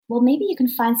well, maybe you can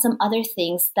find some other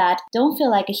things that don't feel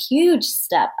like a huge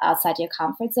step outside your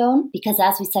comfort zone. Because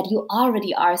as we said, you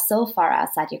already are so far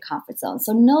outside your comfort zone.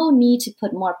 So no need to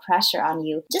put more pressure on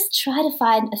you. Just try to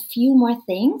find a few more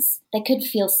things that could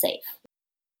feel safe.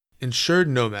 Insured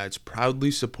Nomads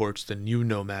proudly supports the New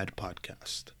Nomad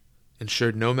podcast.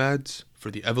 Insured Nomads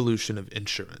for the evolution of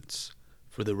insurance,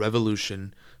 for the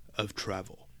revolution of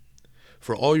travel.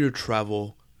 For all your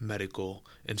travel, medical,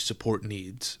 and support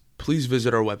needs, please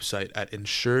visit our website at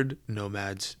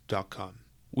insurednomads.com.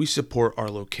 We support our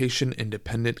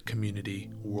location-independent community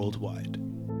worldwide.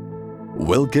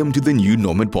 Welcome to the New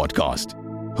Nomad podcast,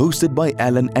 hosted by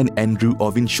Alan and Andrew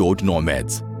of Insured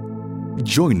Nomads.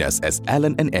 Join us as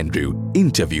Alan and Andrew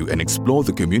interview and explore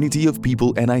the community of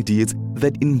people and ideas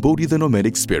that embody the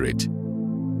nomadic spirit.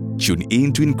 Tune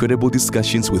in to incredible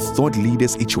discussions with thought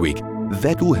leaders each week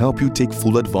that will help you take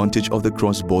full advantage of the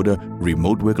cross-border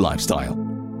remote work lifestyle.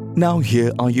 Now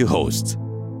here are your hosts.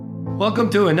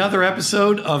 Welcome to another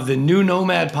episode of the New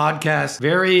Nomad podcast.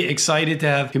 Very excited to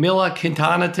have Camilla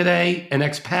Quintana today, an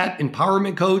expat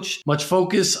empowerment coach. Much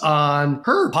focus on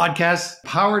her podcast,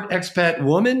 Powered Expat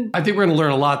Woman. I think we're going to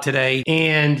learn a lot today.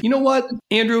 And you know what,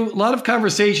 Andrew, a lot of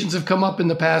conversations have come up in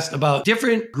the past about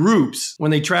different groups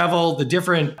when they travel, the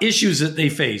different issues that they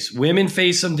face. Women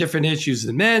face some different issues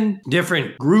than men,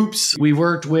 different groups. We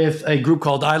worked with a group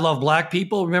called I Love Black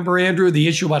People. Remember, Andrew, the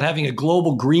issue about having a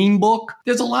global green book?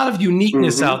 There's a lot of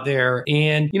uniqueness out there.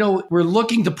 And, you know, we're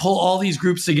looking to pull all these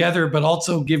groups together, but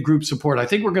also give group support. I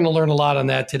think we're going to learn a lot on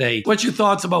that today. What's your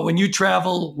thoughts about when you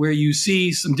travel where you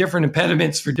see some different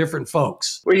impediments for different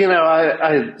folks? Well, you know,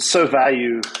 I so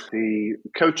value the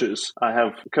coaches. I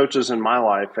have coaches in my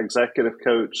life, executive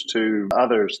coach to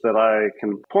others that I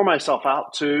can pour myself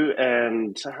out to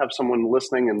and have someone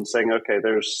listening and saying, okay,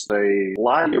 there's a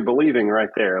lie you're believing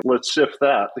right there. Let's shift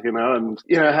that, and,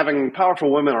 having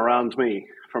powerful women around me,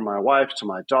 from my wife to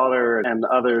my daughter and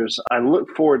others. I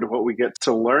look forward to what we get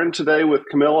to learn today with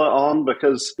Camilla on,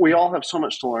 because we all have so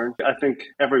much to learn. I think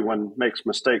everyone makes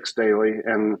mistakes daily,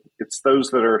 and it's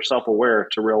those that are self-aware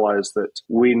to realize that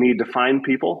we need to find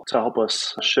people to help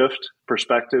us shift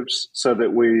perspectives so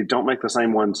that we don't make the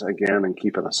same ones again and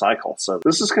keep in a cycle. So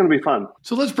this is going to be fun.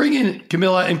 So let's bring in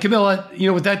Camilla. And Camilla,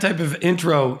 with that type of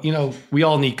intro, we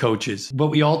all need coaches, but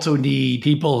we also need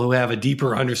people who have a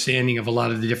deeper understanding of a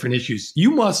lot of the different issues.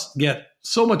 You must get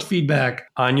so much feedback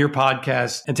on your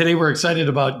podcast. And today we're excited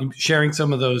about sharing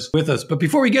some of those with us. But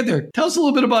before we get there, tell us a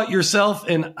little bit about yourself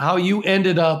and how you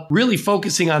ended up really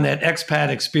focusing on that expat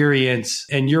experience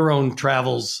and your own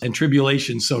travels and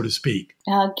tribulations, so to speak.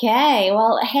 Okay.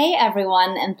 Well, hey,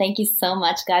 everyone. And thank you so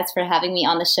much, guys, for having me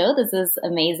on the show. This is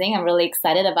amazing. I'm really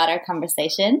excited about our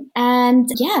conversation. And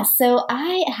yeah, so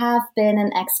I have been an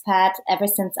expat ever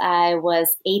since I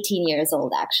was 18 years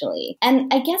old, actually.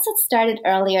 And I guess it started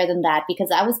earlier than that, because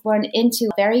I was born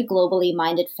into a very globally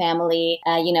minded family.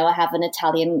 I have an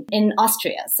Italian in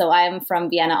Austria. So I'm from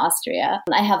Vienna, Austria.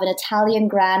 I have an Italian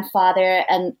grandfather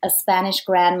and a Spanish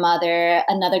grandmother.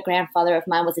 Another grandfather of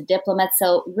mine was a diplomat.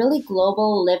 So really global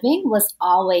living was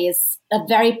always a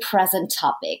very present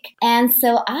topic. And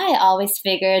so I always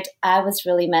figured I was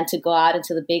really meant to go out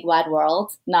into the big wide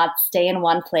world, not stay in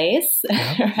one place,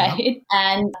 right?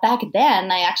 And back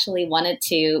then, I actually wanted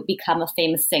to become a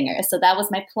famous singer. So that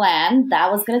was my plan.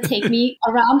 That was going to take me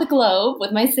around the globe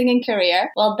with my singing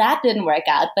career. Well, that didn't work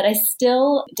out, but I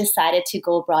still decided to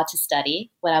go abroad to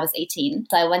study when I was 18.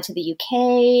 So I went to the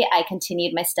UK. I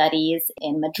continued my studies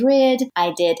in Madrid.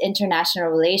 I did international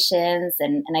relations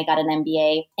and I got an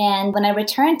MBA. And when I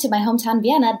returned to my hometown,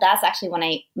 Vienna, that's actually when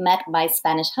I met my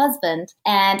Spanish husband.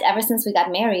 And ever since we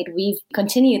got married, we've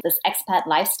continued this expat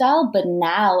lifestyle, but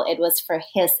now it was for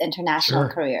his international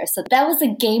career. So that was a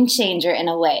game changer in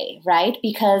a way, right?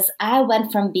 Because I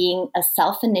went from being a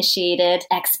self-initiated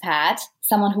expat,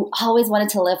 someone who always wanted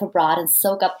to live abroad and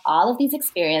soak up all of these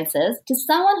experiences, to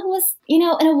someone who was, in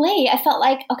a way, I felt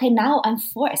like, okay, now I'm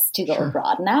forced to go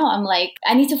abroad. Now I'm like,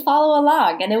 I need to follow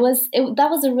along. And that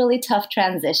was a really tough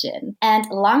transition. And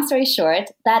long story short,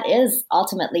 that is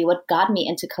ultimately what got me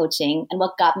into coaching and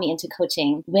what got me into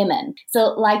coaching women.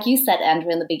 So like you said,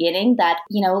 Andrew, in the beginning, that,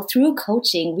 through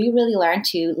coaching, we really learn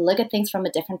to look at things from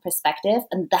a different perspective.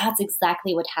 And that's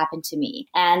exactly what happened to me.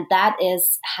 And that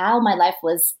is how my life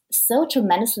was so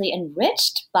tremendously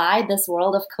enriched by this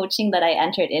world of coaching that I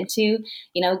entered into,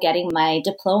 getting my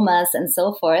diplomas and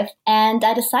so forth. And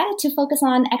I decided to focus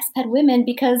on expat women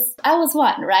because I was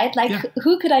one, right?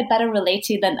 Who could I better relate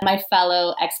to than my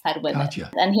fellow expat women? Gotcha.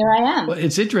 And here I am. Well,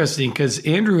 it's interesting because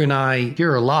Andrew and I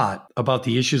hear a lot about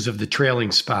the issues of the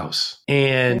trailing spouse.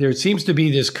 And there seems to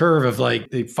be this curve of like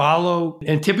they follow,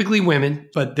 and typically women,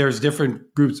 but there's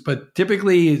different groups. But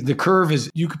typically the curve is,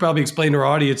 you could probably explain to our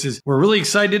audience, is we're really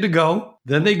excited to go.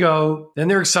 Then they go. Then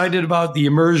they're excited about the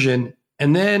immersion.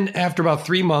 And then after about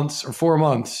 3 months or 4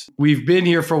 months, we've been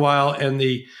here for a while and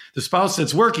the spouse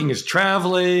that's working is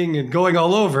traveling and going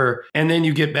all over. And then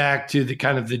you get back to the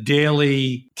kind of the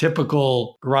daily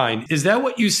typical grind. Is that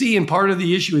what you see? And part of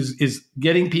the issue is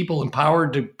getting people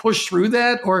empowered to push through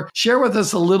that? Or share with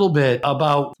us a little bit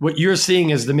about what you're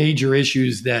seeing as the major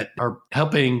issues that are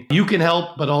helping you can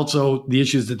help, but also the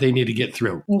issues that they need to get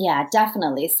through. Yeah,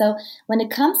 definitely. So when it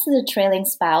comes to the trailing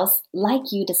spouse,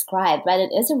 like you described, right,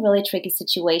 it is a really tricky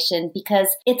situation because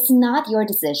it's not your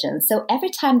decision. So every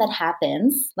time that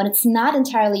happens, when it's not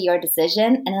entirely your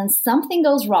decision and then something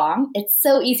goes wrong, it's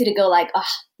so easy to go like, oh,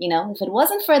 if it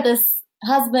wasn't for this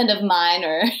husband of mine,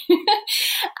 or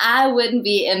I wouldn't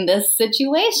be in this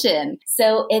situation.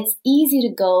 So it's easy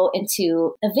to go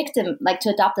into a victim, like to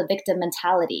adopt a victim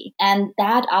mentality. And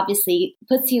that obviously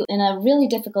puts you in a really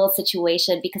difficult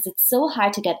situation because it's so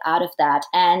hard to get out of that.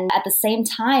 And at the same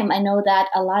time, I know that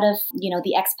a lot of,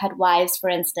 the expat wives,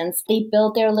 for instance, they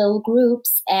build their little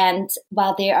groups. And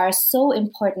while they are so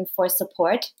important for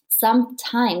support,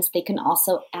 sometimes they can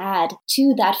also add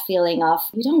to that feeling of,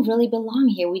 we don't really belong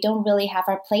here. We don't really have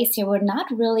our place here. We're not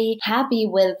really happy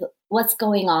with what's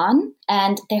going on.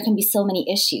 And there can be so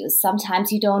many issues.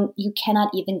 Sometimes you cannot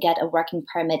even get a working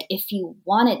permit if you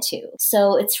wanted to.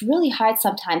 So it's really hard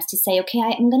sometimes to say, okay,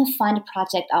 I'm going to find a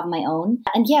project of my own.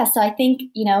 And yeah, so I think,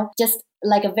 just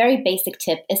like a very basic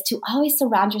tip is to always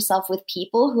surround yourself with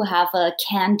people who have a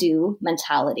can-do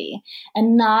mentality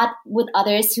and not with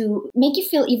others who make you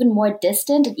feel even more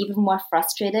distant and even more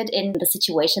frustrated in the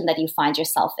situation that you find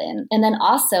yourself in. And then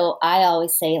also, I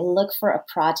always say, look for a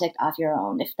project of your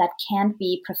own. If that can't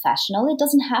be professional, it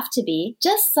doesn't have to be,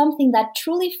 just something that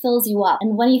truly fills you up.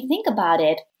 And when you think about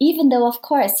it, even though, of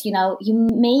course, you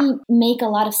may make a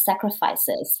lot of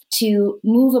sacrifices to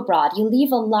move abroad, you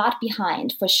leave a lot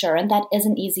behind for sure. And that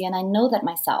isn't easy. And I know that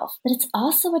myself, but it's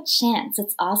also a chance.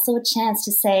 It's also a chance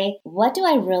to say, what do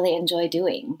I really enjoy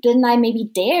doing? Didn't I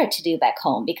maybe dare to do back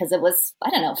home because it was,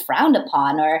 frowned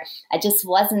upon, or I just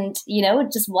wasn't,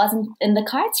 it just wasn't in the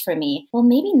cards for me. Well,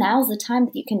 maybe now's the time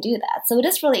that you can do that. So it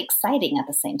is really exciting at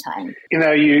the same time.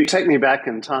 You take me back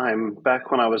in time, back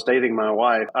when I was dating my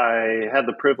wife. I had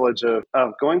the privilege of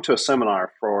going to a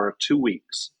seminar for 2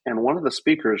 weeks. And one of the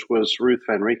speakers was Ruth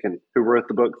Van Rieken, who wrote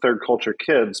the book Third Culture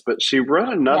Kids. But she wrote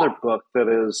another book that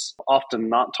is often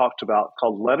not talked about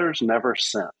called Letters Never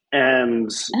Sent. And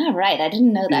right, I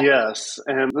didn't know that. Yes.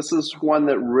 And this is one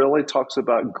that really talks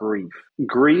about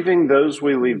grieving those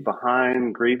we leave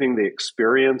behind, grieving the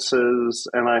experiences.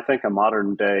 And I think a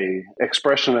modern day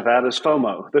expression of that is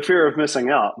FOMO, the fear of missing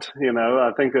out.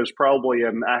 I think there's probably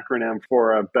an acronym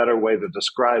for a better way to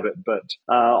describe it, but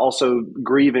also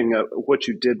grieving what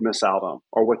you did miss out on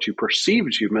or what you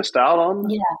perceived you missed out on.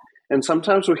 Yeah. And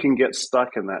sometimes we can get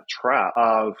stuck in that trap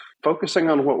of focusing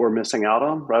on what we're missing out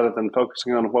on rather than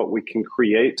focusing on what we can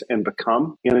create and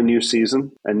become in a new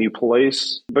season, a new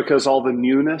place, because all the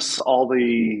newness, all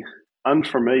the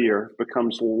unfamiliar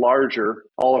becomes larger.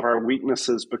 All of our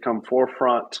weaknesses become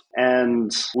forefront, and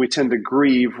we tend to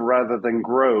grieve rather than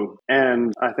grow.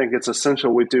 And I think it's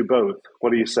essential we do both.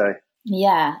 What do you say?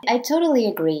 Yeah, I totally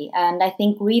agree. And I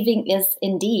think grieving is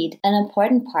indeed an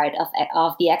important part of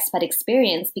the expat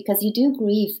experience, because you do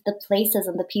grieve the places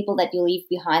and the people that you leave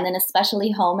behind, and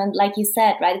especially home. And like you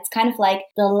said, right, it's kind of like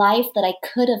the life that I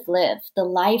could have lived, the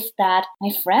life that my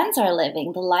friends are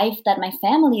living, the life that my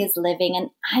family is living,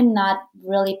 and I'm not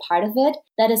really part of it.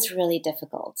 That is really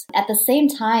difficult. At the same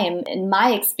time, in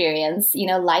my experience,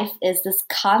 life is this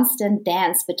constant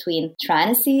dance between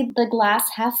trying to see the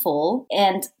glass half full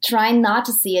and trying not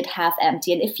to see it half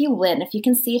empty. And if you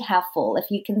can see it half full, if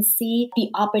you can see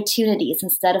the opportunities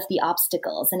instead of the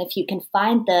obstacles, and if you can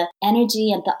find the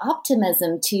energy and the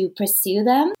optimism to pursue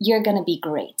them, you're going to be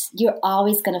great. You're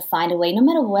always going to find a way, no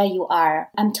matter where you are.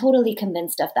 I'm totally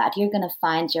convinced of that. You're going to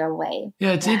find your way.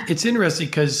 Yeah, it's interesting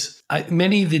because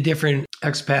many of the different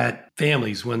expat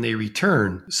families, when they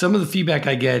return, some of the feedback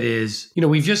I get is,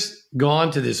 we've just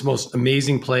gone to this most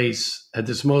amazing place at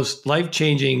this most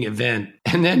life-changing event.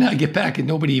 And then I get back and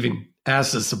nobody even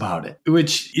asks us about it,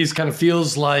 which is kind of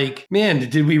feels like, man,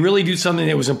 did we really do something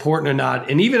that was important or not?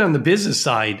 And even on the business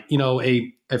side,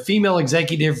 a female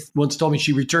executive once told me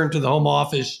she returned to the home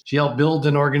office. She helped build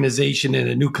an organization in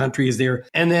a new country is there.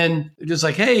 And then just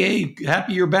like, hey,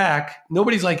 happy you're back.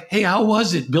 Nobody's like, hey, how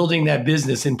was it building that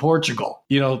business in Portugal?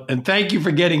 And thank you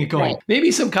for getting it going. Right.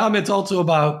 Maybe some comments also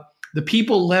about the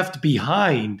people left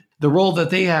behind the role that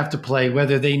they have to play,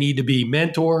 whether they need to be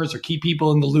mentors or keep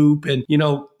people in the loop. And,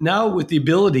 now with the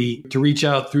ability to reach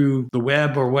out through the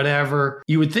web or whatever,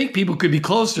 you would think people could be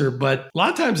closer, but a lot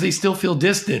of times they still feel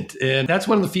distant. And that's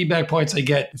one of the feedback points I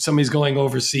get if somebody's going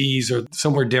overseas or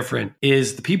somewhere different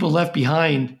is the people left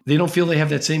behind, they don't feel they have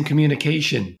that same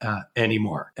communication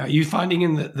anymore. Are you finding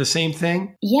in the same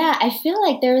thing? Yeah, I feel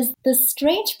like there's this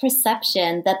strange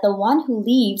perception that the one who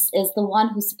leaves is the one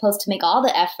who's supposed to make all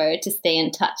the effort to stay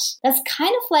in touch. That's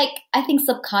kind of like, I think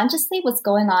subconsciously what's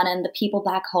going on in the people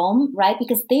back home, right?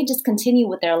 Because they just continue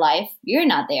with their life. You're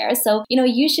not there. So,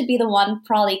 you should be the one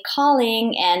probably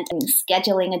calling and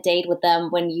scheduling a date with them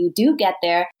when you do get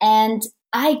there. And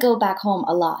I go back home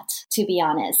a lot, to be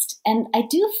honest. And I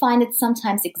do find it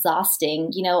sometimes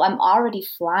exhausting. I'm already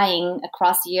flying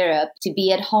across Europe to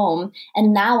be at home.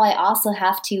 And now I also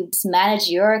have to manage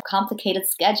your complicated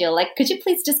schedule. Like, could you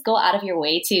please just go out of your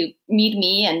way to meet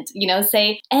me and,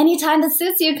 say anytime that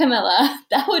suits you, Camilla?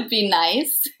 That would be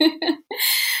nice.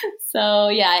 So,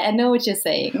 yeah, I know what you're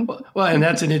saying. Well, and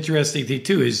that's an interesting thing,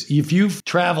 too, is if you've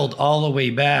traveled all the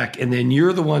way back and then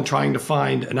you're the one trying to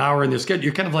find an hour in their schedule,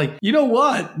 you're kind of like, you know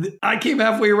what? I came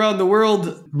halfway around the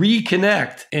world,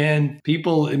 reconnect, and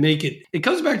people make it. It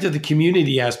comes back to the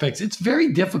community aspects. It's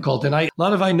very difficult. And I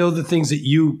know the things that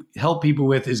you help people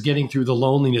with is getting through the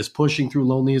loneliness, pushing through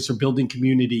loneliness or building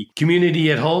community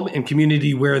at home and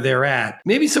community where they're at.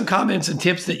 Maybe some comments and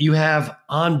tips that you have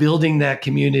on building that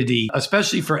community,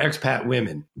 especially for expat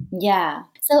women. Yeah.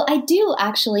 So I do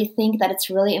actually think that it's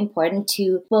really important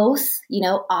to both,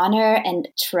 honor and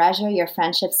treasure your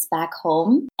friendships back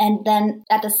home. And then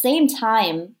at the same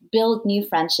time, build new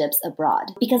friendships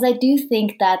abroad. Because I do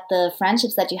think that the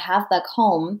friendships that you have back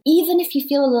home, even if you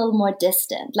feel a little more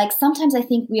distant, like sometimes I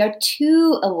think we are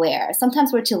too aware.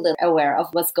 Sometimes we're too little aware of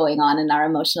what's going on in our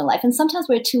emotional life. And sometimes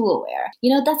we're too aware.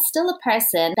 That's still a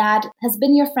person that has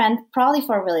been your friend probably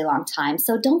for a really long time.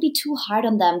 So don't be too hard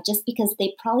on them just because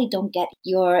they probably don't get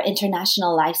your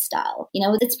international lifestyle.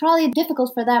 It's probably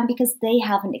difficult for them because they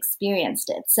haven't experienced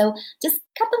it. So just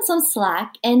cut them some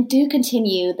slack and do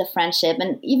continue the friendship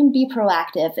and even be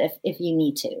proactive if you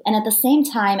need to. And at the same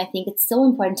time, I think it's so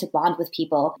important to bond with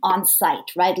people on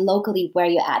site, right? Locally where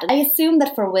you're at. And I assume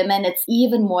that for women, it's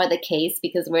even more the case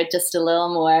because we're just a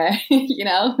little more,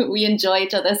 we enjoy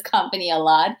each other's company a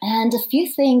lot. And a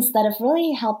few things that have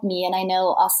really helped me, and I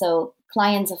know also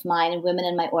clients of mine and women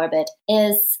in my orbit,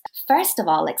 is first of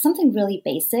all, like something really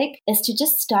basic is to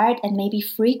just start and maybe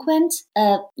frequent,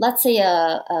 let's say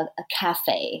a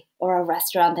cafe or a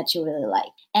restaurant that you really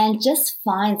like, and just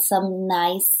find some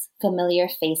nice familiar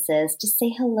faces, just say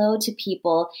hello to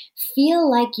people,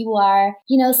 feel like you are,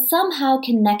 somehow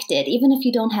connected, even if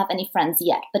you don't have any friends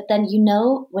yet. But then,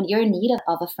 when you're in need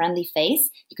of a friendly face,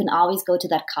 you can always go to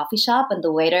that coffee shop and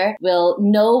the waiter will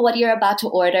know what you're about to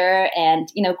order and,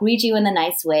 greet you in a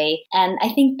nice way. And I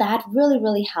think that really,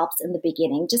 really helps in the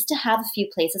beginning, just to have a few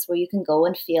places where you can go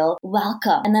and feel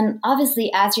welcome. And then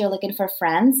obviously, as you're looking for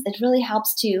friends, it really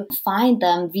helps to find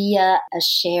them via a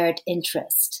shared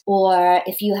interest. Or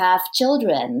if you have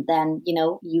children, then,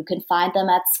 you can find them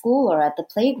at school or at the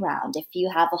playground. If you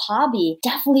have a hobby,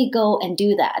 definitely go and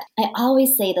do that. I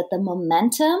always say that the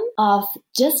momentum of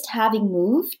just having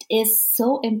moved is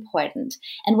so important.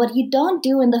 And what you don't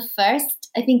do in the first,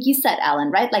 I think you said,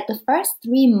 Alan, right? Like the first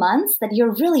 3 months that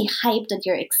you're really hyped and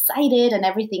you're excited and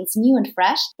everything's new and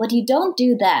fresh. What you don't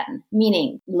do then,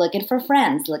 meaning looking for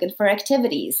friends, looking for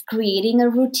activities, creating a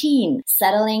routine,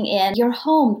 settling in your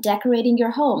home, decorating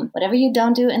your home, whatever you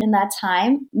don't do in that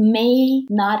time may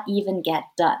not even get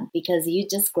done because you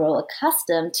just grow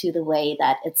accustomed to the way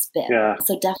that it's been. Yeah.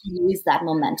 So definitely use that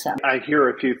momentum. I hear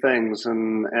a few things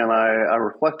and I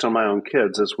reflect on my own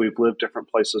kids as we've lived different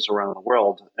places around the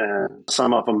world, and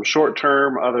some of them short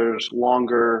term, others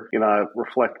longer. I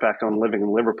reflect back on living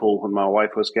in Liverpool when my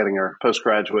wife was getting her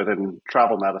postgraduate in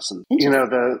travel medicine.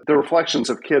 The reflections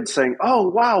of kids saying, "Oh,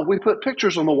 wow, we put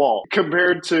pictures on the wall,"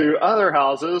 compared to other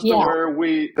houses where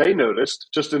they noticed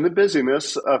just in the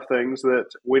busyness of things that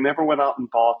we never went out and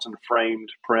bought and framed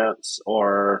prints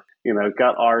or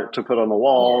got art to put on the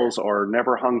walls or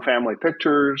never hung family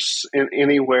pictures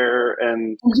anywhere.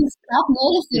 And you stop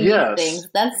noticing these things.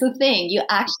 That's the thing. You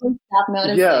actually stop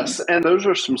noticing. Yes. And those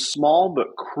are some small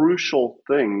but crucial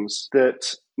things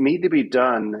that need to be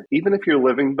done, even if you're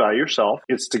living by yourself,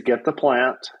 is to get the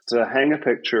plant, to hang a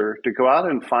picture, to go out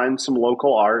and find some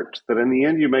local art that in the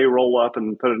end you may roll up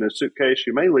and put in a suitcase.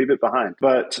 You may leave it behind.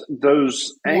 But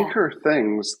those anchor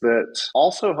things that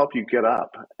also help you get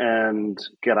up and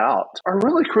get out are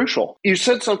really crucial. You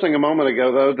said something a moment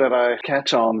ago, though, that I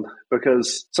catch on,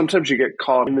 because sometimes you get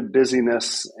caught in the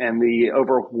busyness and the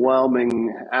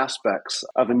overwhelming aspects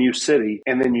of a new city,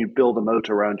 and then you build a moat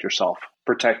around yourself,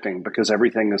 protecting, because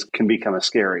everything can be kind of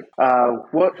scary.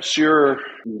 What's your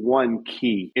one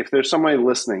key? If there's somebody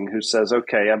listening who says,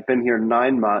 okay, I've been here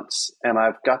 9 months and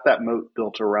I've got that moat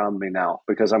built around me now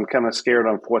because I'm kind of scared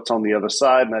of what's on the other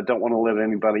side and I don't want to let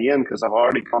anybody in because I've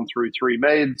already gone through 3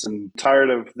 maids and tired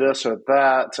of this or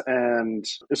that. And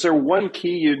is there one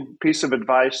key piece of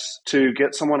advice to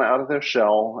get someone out of their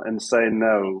shell and say,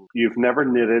 no, you've never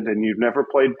knitted and you've never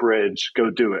played bridge, go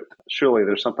do it? Surely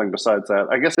there's something besides that.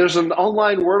 I guess there's an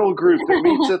online Wordle group that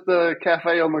meets at the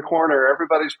cafe on the corner.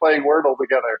 Everybody's playing Wordle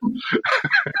together.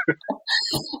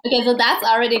 Okay, so that's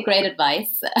already great advice,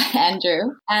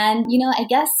 Andrew. And, I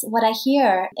guess what I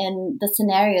hear in the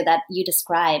scenario that you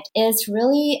described is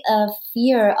really a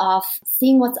fear of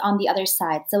seeing what's on the other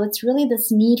side. So it's really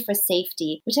this need for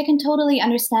safety, which I can totally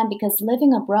understand because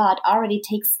living abroad already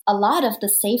takes a lot of the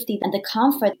safety and the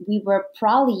comfort we were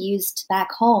probably used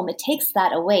back home. It takes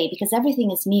that away because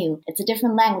everything is new. It's a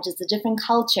different language. It's a different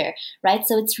culture, right?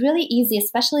 So it's really easy,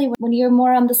 especially when you're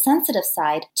more on the sensitive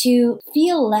side, to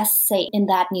feel less safe in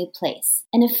that new place.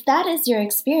 And if that is your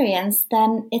experience,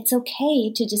 then it's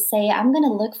okay to just say, I'm going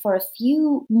to look for a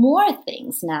few more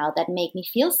things now that make me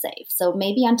feel safe. So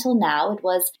maybe until now it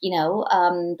was,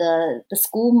 the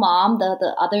school mom,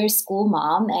 the other school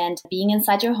mom, and being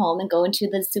inside your home and going to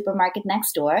the supermarket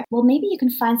next door. Well, maybe you can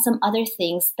find some other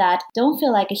things that don't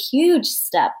feel like a huge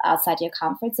step outside your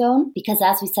comfort zone, because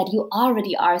as we said, you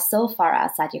already are so far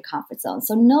outside your comfort zone.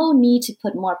 So no need to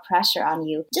put more pressure on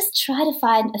you. Just try to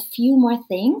find a few more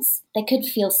things that could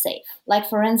feel safe. Like,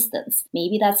 for instance,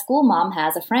 maybe that school mom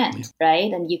has a friend,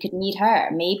 right? And you could meet her.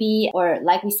 Maybe, or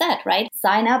like we said, right?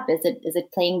 Sign up. Is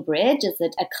it playing bridge? Is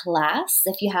it a class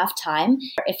if you have time?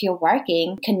 Or if you're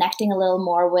working, connecting a little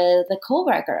more with a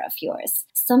coworker of yours.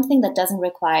 Something that doesn't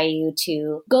require you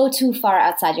to go too far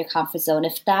outside your comfort zone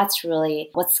if that's really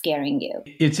what's scaring you.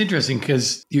 It's interesting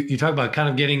because you talk about kind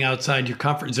of getting outside your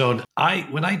comfort zone.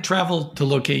 When I travel to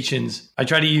locations, I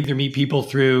try to either meet people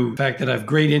through the fact that I have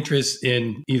great interest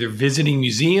in either visiting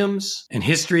museums and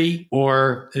history,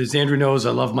 or as Andrew knows,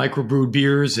 I love microbrewed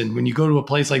beers. And when you go to a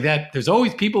place like that, there's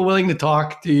always people willing to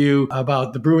talk to you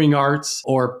about the brewing arts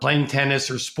or playing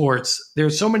tennis or sports.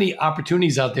 There's so many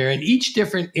opportunities out there, and each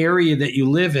different area that you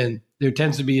live in, there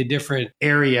tends to be a different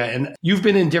area. And you've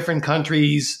been in different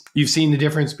countries. You've seen the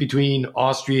difference between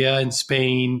Austria and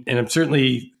Spain, and I'm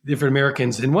certainly different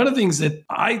Americans. And one of the things that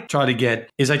I try to get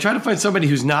is I try to find somebody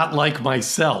who's not like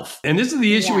myself. And this is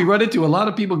the issue we run into. A lot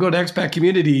of people go to expat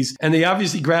communities and they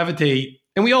obviously gravitate,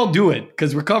 and we all do it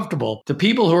because we're comfortable, to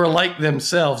people who are like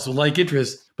themselves, with like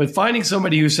interests. But finding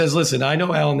somebody who says, listen, I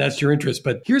know, Alan, that's your interest,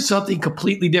 but here's something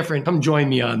completely different. Come join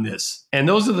me on this. And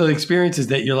those are the experiences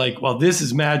that you're like, well, this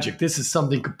is magic. This is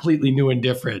something completely new and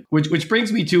different, which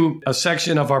brings me to a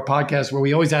section of our podcast where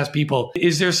we always ask people,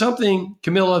 is there something,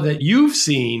 Camilla, that you've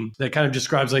seen that kind of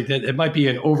describes like that? It might be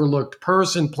an overlooked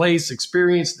person, place,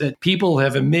 experience that people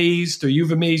have amazed, or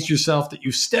you've amazed yourself, that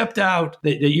you've stepped out,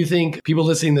 that you think people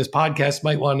listening to this podcast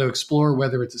might want to explore,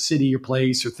 whether it's a city or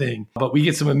place or thing. But we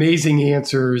get some amazing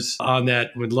answers on that.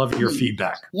 Would love your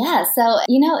feedback. Yeah. So,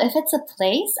 if it's a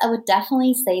place, I would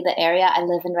definitely say the area I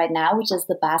live in right now, which is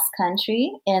the Basque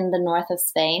Country in the north of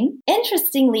Spain.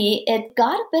 Interestingly, it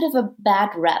got a bit of a bad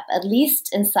rep, at least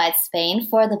inside Spain,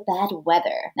 for the bad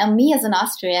weather. Now, me as an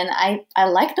Austrian, I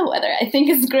like the weather. I think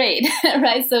it's great,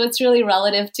 right? So it's really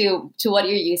relative to what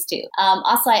you're used to.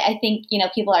 Also, I think,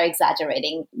 people are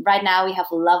exaggerating. Right now, we have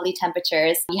lovely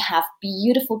temperatures. We have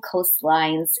beautiful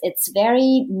coastlines. It's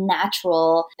very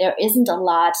natural. There isn't a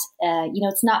lot,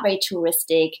 it's not very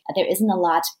touristic. There isn't a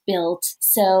lot built.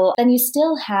 So then you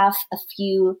still have a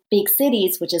few big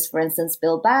cities, which is, for instance,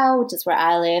 Bilbao, which is where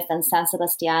I live, and San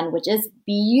Sebastian, which is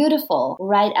beautiful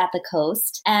right at the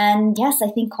coast. And yes, I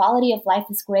think quality of life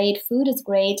is great. Food is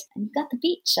great. And you got the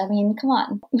beach. I mean, come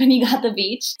on, when you got the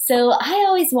beach. So I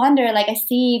always wonder, like I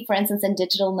see, for instance, in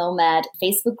digital nomad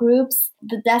Facebook groups,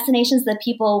 the destinations that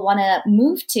people want to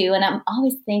move to. And I'm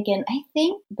always thinking, I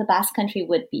think the Basque Country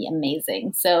would be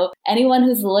amazing. So anyone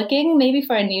who's looking maybe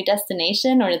for a new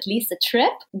destination or at least a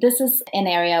trip, this is an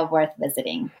area worth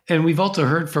visiting. And we've also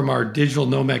heard from our digital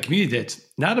nomad community that's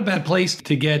not a bad place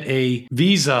to get a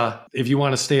visa if you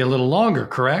want to stay a little longer,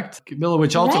 correct, Camilla,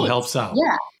 which also helps out.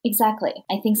 Yeah. Exactly.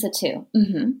 I think so too.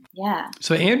 Yeah.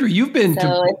 So Andrew, you've been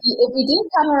So if you do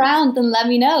come around, then let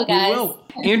me know, guys. We will.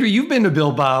 Andrew, you've been to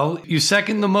Bilbao. You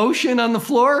second the motion on the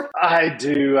floor? I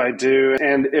do.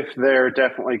 And if there,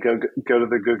 definitely go to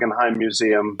the Guggenheim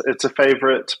Museum. It's a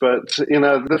favorite, but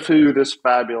the food is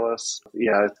fabulous.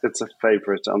 Yeah, it's a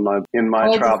favorite in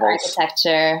my travels.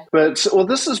 Architecture. But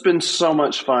this has been so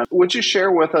much fun. Would you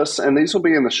share with us, and these will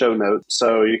be in the show notes,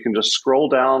 so you can just scroll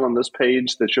down on this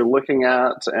page that you're looking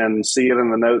at and see it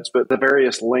in the notes, but the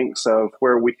various links of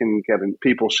where we can get in.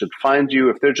 People should find you.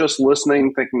 If they're just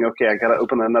listening, thinking, okay, I got to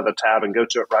open another tab and go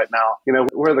to it right now.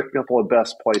 We're the couple of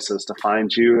best places to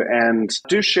find you. And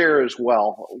do share as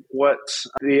well what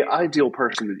the ideal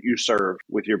person that you serve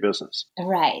with your business.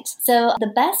 Right. So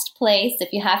the best place,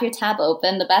 if you have your tab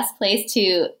open, the best place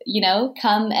to,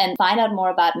 come and find out more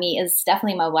about me is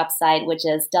definitely my website, which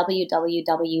is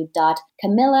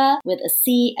www.Camilla with a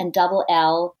C and double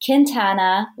L,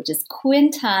 Quintana, which is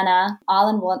Quintana, all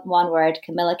in one word,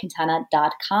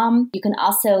 CamillaQuintana.com. You can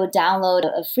also download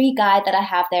a free guide that I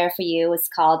have there for you. It's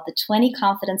called The 20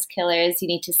 Confidence Killers You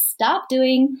Need to Stop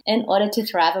Doing in Order to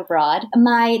Thrive Abroad.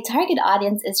 My target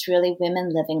audience is really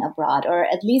women living abroad, or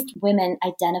at least women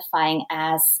identifying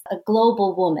as a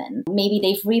global woman. Maybe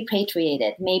they've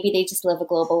repatriated. Maybe they just live a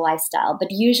global lifestyle,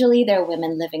 but usually they're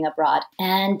women living abroad.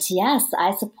 And yes,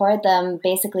 I support them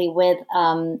basically with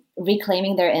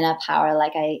reclaiming their inner power,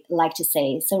 like I like to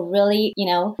say. So really,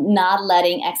 not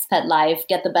letting expat life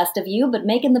get the best of you, but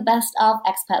making the best of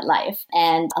expat life.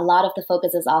 And a lot of the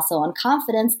focus is also on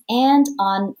confidence and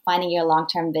on finding your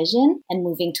long-term vision and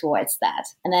moving towards that.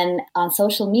 And then on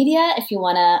social media, if you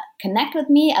want to connect with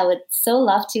me, I would so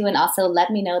love to. And also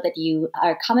let me know that you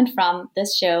are coming from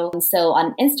this show. So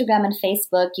on Instagram and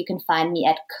Facebook, you can find me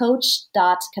at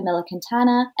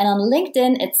coach.CamillaQuintana. And on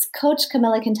LinkedIn, it's Coach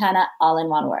Camilla Quintana, all in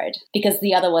one word, because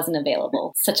the other wasn't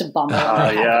available. Such a bummer.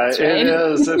 It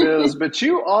is. But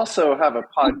you also have a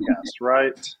podcast,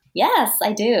 right? Yes,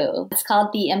 I do. It's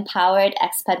called the Empowered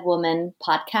Expat Woman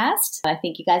Podcast. I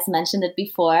think you guys mentioned it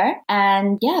before.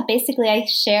 And yeah, basically I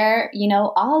share,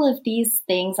 all of these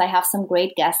things. I have some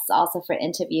great guests also for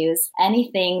interviews.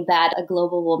 Anything that a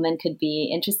global woman could be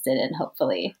interested in,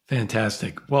 hopefully.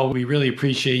 Fantastic. Well, we really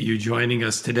appreciate you joining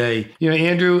us today.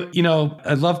 Andrew,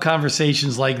 I love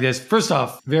conversations like this. First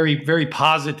off, very, very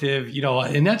positive,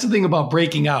 and that's the thing about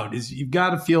breaking out is you've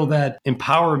got to feel that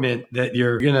empowerment that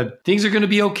things are going to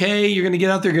be okay. You're going to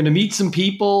get out there, going to meet some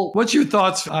people. What's your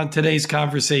thoughts on today's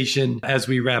conversation as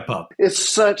we wrap up? It's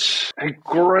such a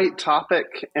great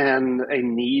topic and a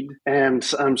need. And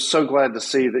I'm so glad to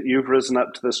see that you've risen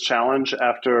up to this challenge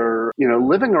after,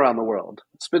 living around the world,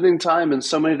 spending time in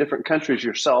so many different countries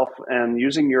yourself and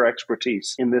using your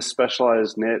expertise in this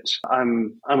specialized niche.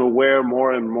 I'm aware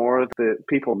more and more that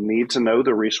people need to know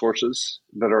the resources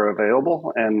that are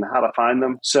available and how to find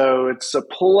them. So it's a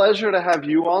pleasure to have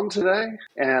you on today.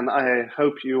 And I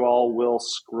hope you all will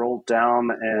scroll down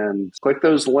and click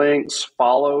those links,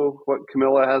 follow what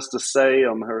Camilla has to say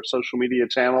on her social media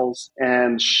channels,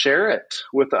 and share it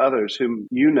with others whom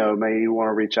may want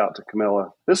to reach out to Camilla.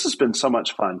 This has been so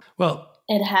much fun. Well,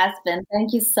 it has been.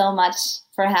 Thank you so much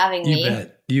for having me.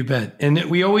 You bet. And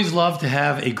we always love to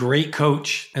have a great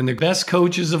coach. And the best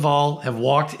coaches of all have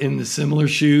walked in the similar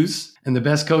shoes. And the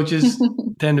best coaches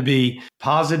tend to be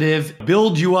positive,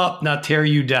 build you up, not tear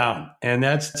you down. And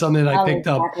that's something that I picked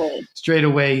up straight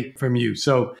away from you.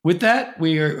 So with that,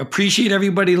 we appreciate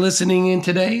everybody listening in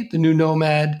today, The New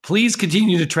Nomad. Please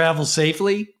continue to travel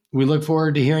safely. We look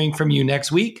forward to hearing from you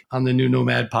next week on the New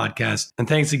Nomad podcast. And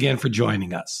thanks again for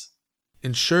joining us.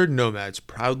 Insured Nomads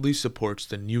proudly supports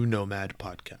the New Nomad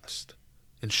podcast.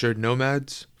 Insured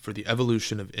Nomads for the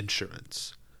evolution of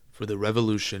insurance, for the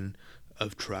revolution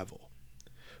of travel.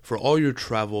 For all your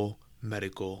travel,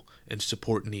 medical, and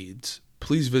support needs,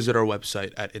 please visit our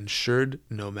website at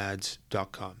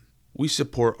insurednomads.com. We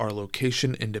support our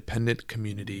location-independent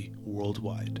community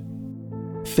worldwide.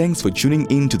 Thanks for tuning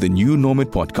in to the New Nomad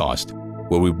podcast,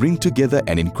 where we bring together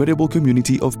an incredible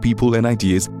community of people and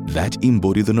ideas that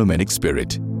embody the nomadic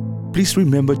spirit. Please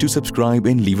remember to subscribe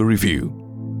and leave a review.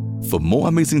 For more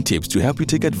amazing tips to help you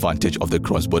take advantage of the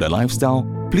cross-border lifestyle,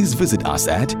 please visit us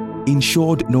at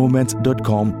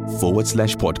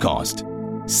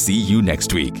insurednomads.com/podcast. See you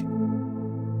next week.